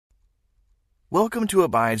Welcome to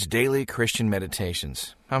Abide's Daily Christian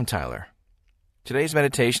Meditations. I'm Tyler. Today's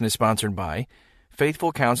meditation is sponsored by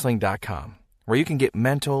FaithfulCounseling.com, where you can get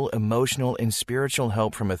mental, emotional, and spiritual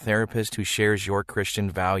help from a therapist who shares your Christian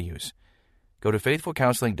values. Go to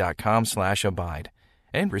FaithfulCounseling.com/abide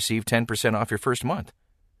and receive 10% off your first month.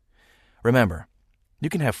 Remember, you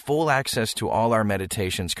can have full access to all our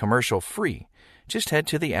meditations commercial-free. Just head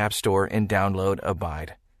to the App Store and download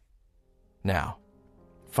Abide. Now,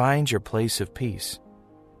 find your place of peace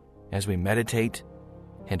as we meditate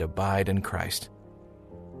and abide in Christ.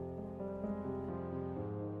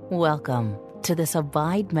 Welcome to this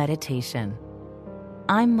Abide meditation.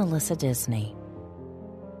 I'm Melissa Disney.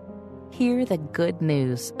 Hear the good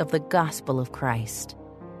news of the gospel of Christ.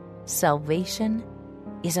 Salvation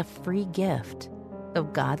is a free gift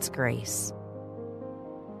of God's grace.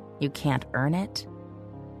 You can't earn it.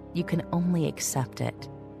 You can only accept it.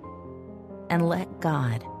 And let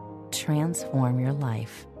God transform your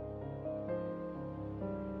life.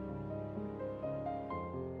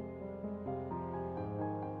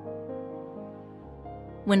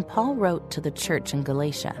 When Paul wrote to the church in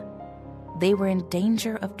Galatia, they were in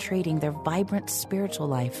danger of trading their vibrant spiritual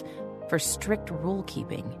life for strict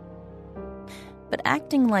rule-keeping. But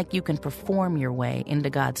acting like you can perform your way into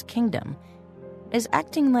God's kingdom is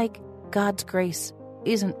acting like God's grace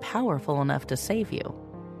isn't powerful enough to save you.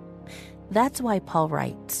 That's why Paul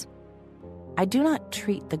writes, I do not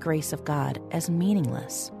treat the grace of God as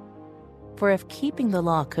meaningless. For if keeping the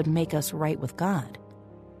law could make us right with God,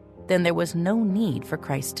 then there was no need for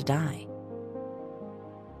Christ to die.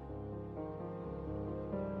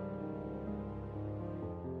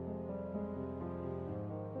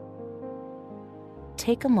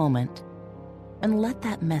 Take a moment and let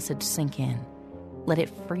that message sink in. Let it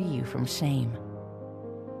free you from shame.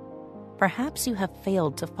 Perhaps you have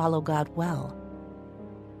failed to follow God well.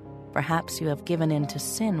 Perhaps you have given in to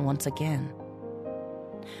sin once again.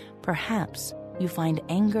 Perhaps you find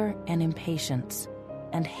anger and impatience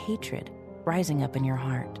and hatred rising up in your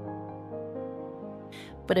heart.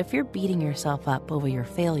 But if you're beating yourself up over your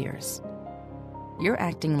failures, you're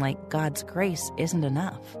acting like God's grace isn't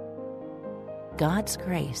enough. God's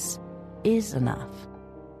grace is enough.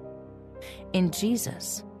 In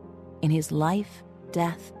Jesus, in His life,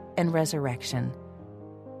 death, and resurrection,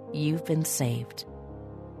 you've been saved.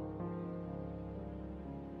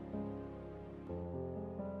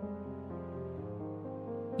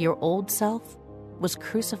 Your old self was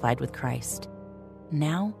crucified with Christ.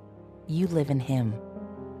 Now you live in Him.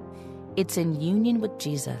 It's in union with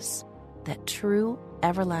Jesus that true,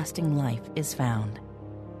 everlasting life is found.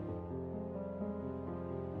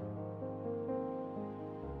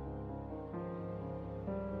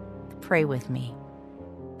 Pray with me.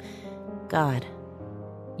 God,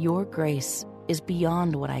 your grace is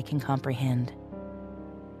beyond what I can comprehend.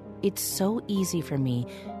 It's so easy for me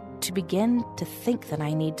to begin to think that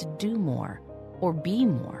I need to do more or be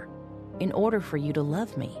more in order for you to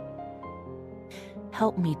love me.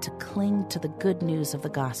 Help me to cling to the good news of the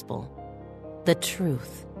gospel, the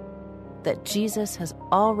truth that Jesus has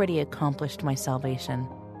already accomplished my salvation,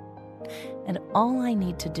 and all I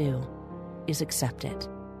need to do is accept it.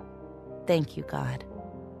 Thank you, God.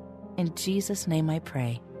 In Jesus' name I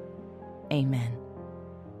pray. Amen.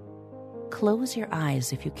 Close your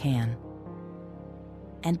eyes if you can,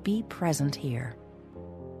 and be present here.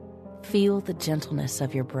 Feel the gentleness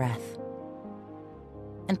of your breath,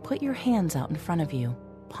 and put your hands out in front of you,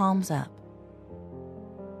 palms up.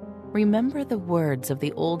 Remember the words of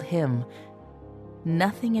the old hymn,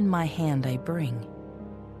 Nothing in my hand I bring,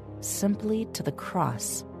 simply to the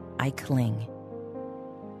cross I cling.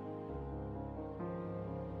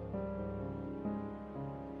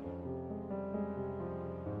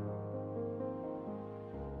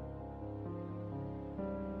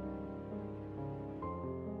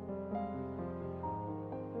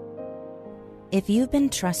 If you've been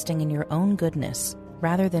trusting in your own goodness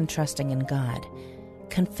rather than trusting in God,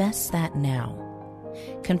 confess that now.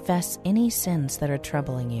 Confess any sins that are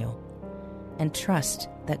troubling you, and trust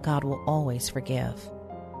that God will always forgive.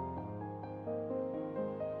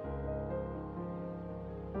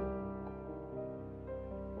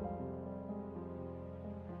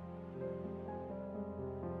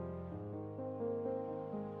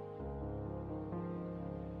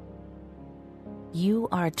 You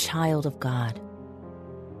are a child of God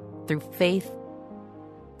through faith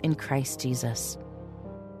in Christ Jesus.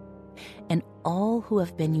 And all who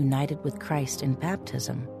have been united with Christ in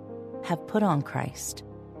baptism have put on Christ,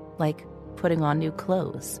 like putting on new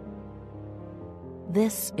clothes.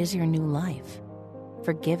 This is your new life,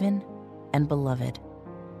 forgiven and beloved,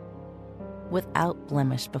 without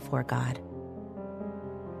blemish before God.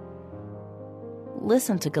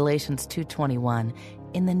 Listen to Galatians 2:21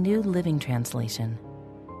 in the New Living Translation.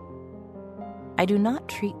 I do not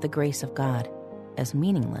treat the grace of God as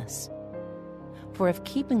meaningless, for if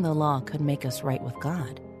keeping the law could make us right with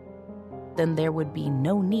God, then there would be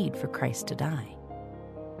no need for Christ to die.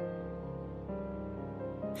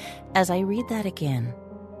 As I read that again,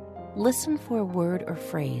 listen for a word or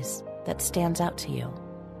phrase that stands out to you.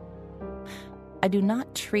 I do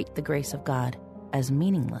not treat the grace of God as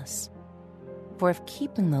meaningless, for if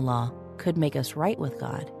keeping the law could make us right with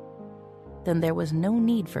God, then there was no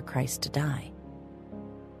need for Christ to die.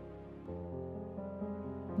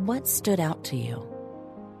 What stood out to you?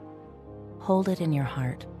 Hold it in your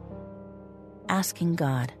heart, asking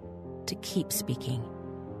God to keep speaking.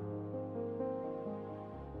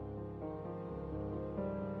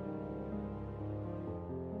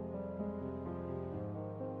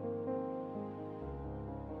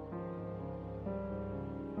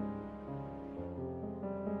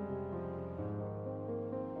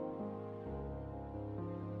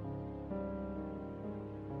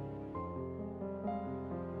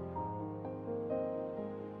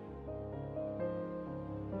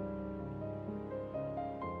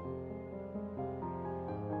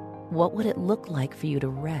 What would it look like for you to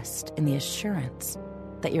rest in the assurance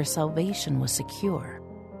that your salvation was secure?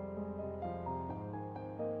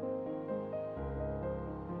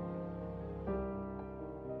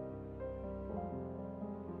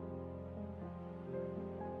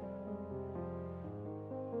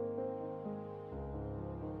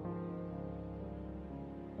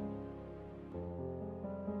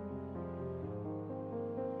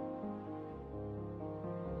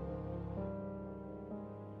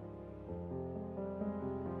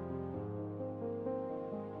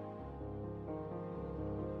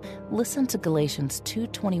 Listen to Galatians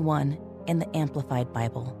 2:21 in the Amplified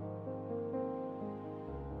Bible.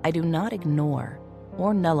 I do not ignore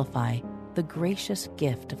or nullify the gracious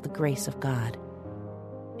gift of the grace of God,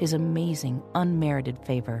 His amazing, unmerited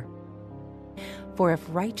favor. For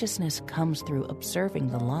if righteousness comes through observing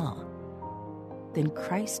the law, then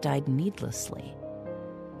Christ died needlessly.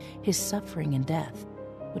 His suffering and death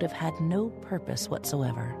would have had no purpose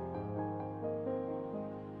whatsoever.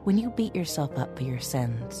 When you beat yourself up for your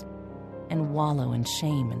sins and wallow in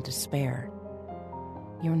shame and despair,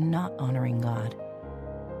 you're not honoring God.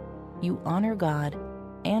 You honor God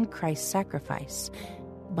and Christ's sacrifice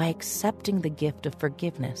by accepting the gift of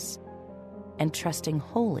forgiveness and trusting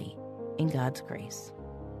wholly in God's grace.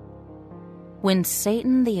 When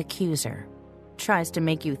Satan the accuser tries to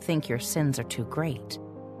make you think your sins are too great,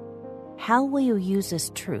 how will you use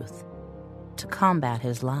this truth to combat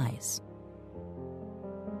his lies?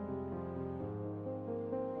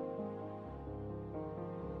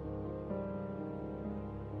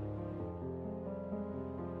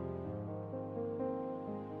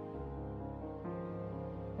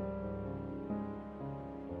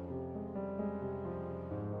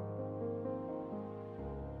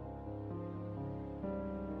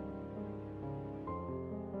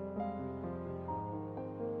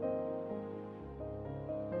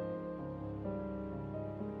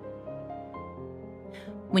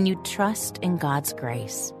 When you trust in God's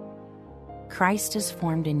grace, Christ is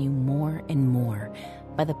formed in you more and more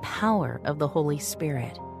by the power of the Holy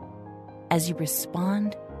Spirit as you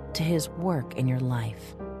respond to His work in your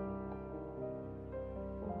life.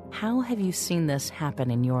 How have you seen this happen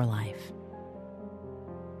in your life?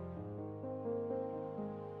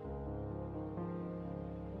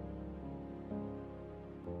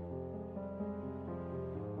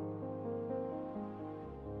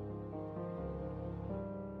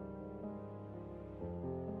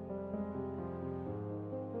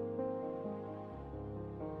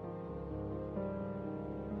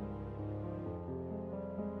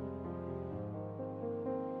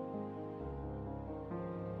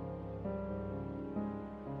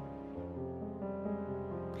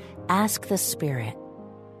 Ask the Spirit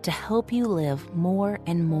to help you live more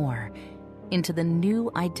and more into the new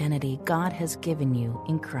identity God has given you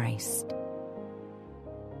in Christ.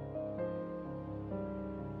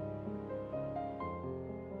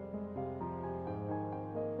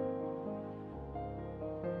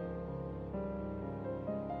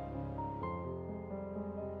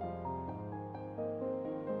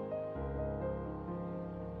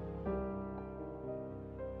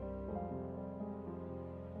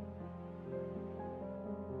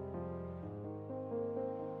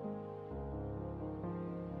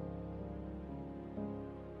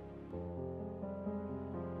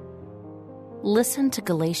 Listen to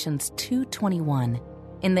Galatians 2:21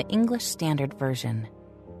 in the English Standard Version.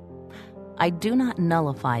 I do not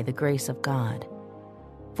nullify the grace of God,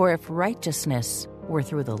 For if righteousness were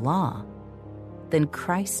through the law, then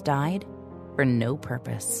Christ died for no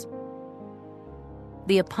purpose.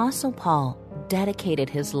 The Apostle Paul dedicated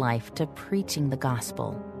his life to preaching the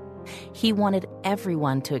gospel. He wanted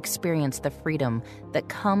everyone to experience the freedom that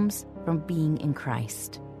comes from being in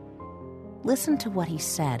Christ. Listen to what he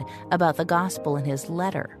said about the gospel in his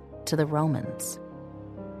letter to the Romans.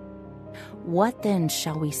 What then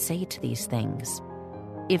shall we say to these things?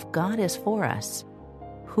 If God is for us,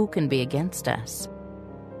 who can be against us?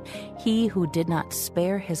 He who did not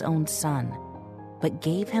spare his own son, but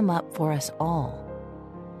gave him up for us all,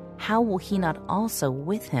 how will he not also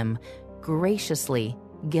with him graciously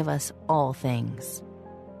give us all things?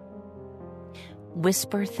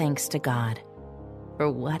 Whisper thanks to God for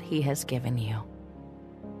what he has given you.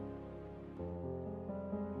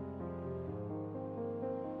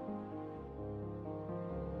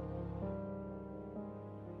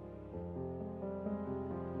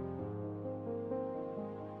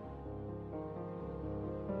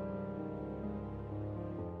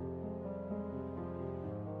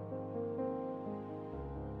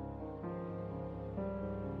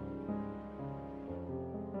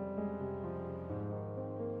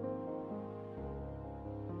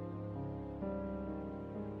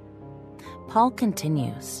 Paul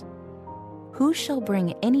continues, "Who shall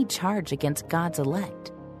bring any charge against God's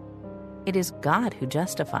elect? It is God who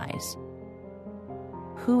justifies.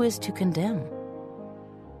 Who is to condemn?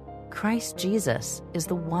 Christ Jesus is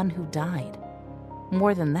the one who died.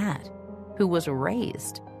 More than that, who was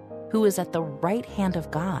raised, who is at the right hand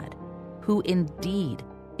of God, who indeed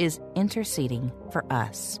is interceding for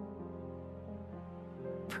us."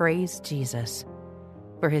 Praise Jesus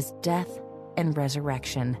for his death and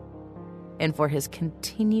resurrection, and for his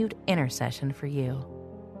continued intercession for you.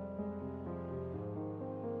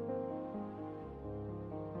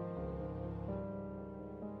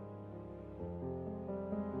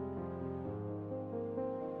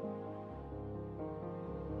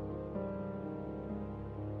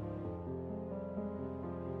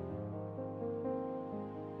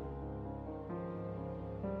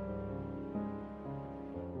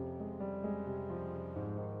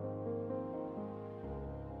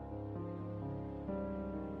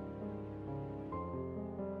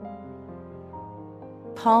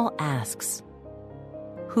 Paul asks,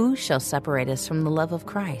 "Who shall separate us from the love of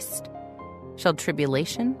Christ? Shall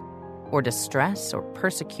tribulation, or distress, or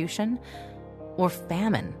persecution, or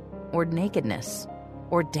famine, or nakedness,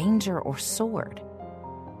 or danger, or sword?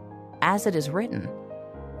 As it is written,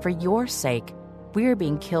 for your sake we are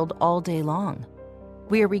being killed all day long.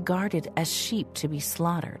 We are regarded as sheep to be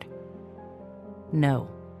slaughtered. No,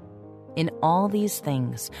 in all these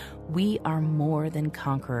things we are more than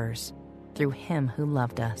conquerors through him who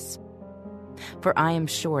loved us. For I am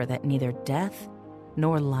sure that neither death,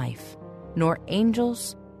 nor life, nor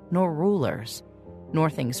angels, nor rulers, nor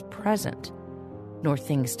things present, nor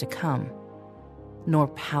things to come, nor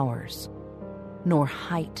powers, nor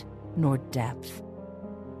height, nor depth,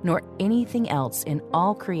 nor anything else in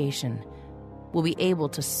all creation will be able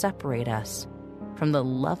to separate us from the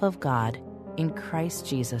love of God in Christ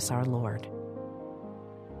Jesus our Lord."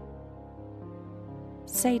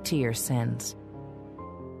 Say to your sins,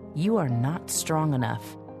 "You are not strong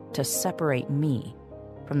enough to separate me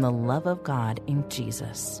from the love of God in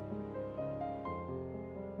Jesus."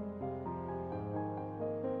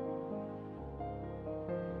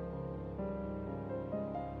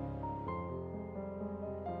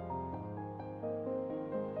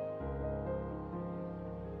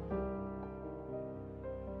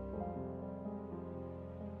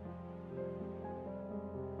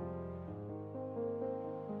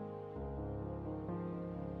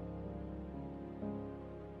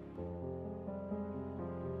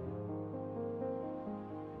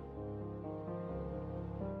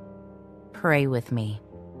 Pray with me.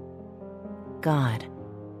 God,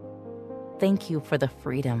 thank you for the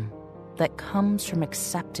freedom that comes from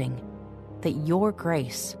accepting that your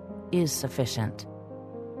grace is sufficient.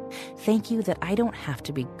 Thank you that I don't have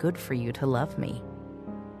to be good for you to love me.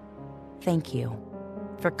 Thank you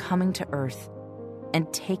for coming to earth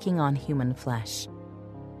and taking on human flesh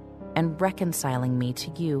and reconciling me to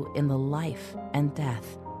you in the life and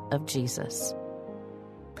death of Jesus.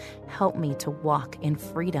 Help me to walk in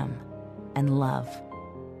freedom and love.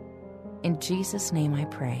 In Jesus' name I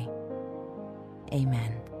pray.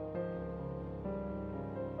 Amen.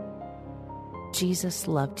 Jesus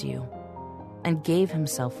loved you and gave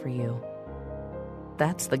himself for you.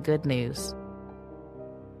 That's the good news.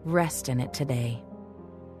 Rest in it today.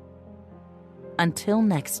 Until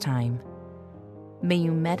next time, may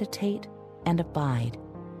you meditate and abide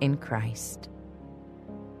in Christ.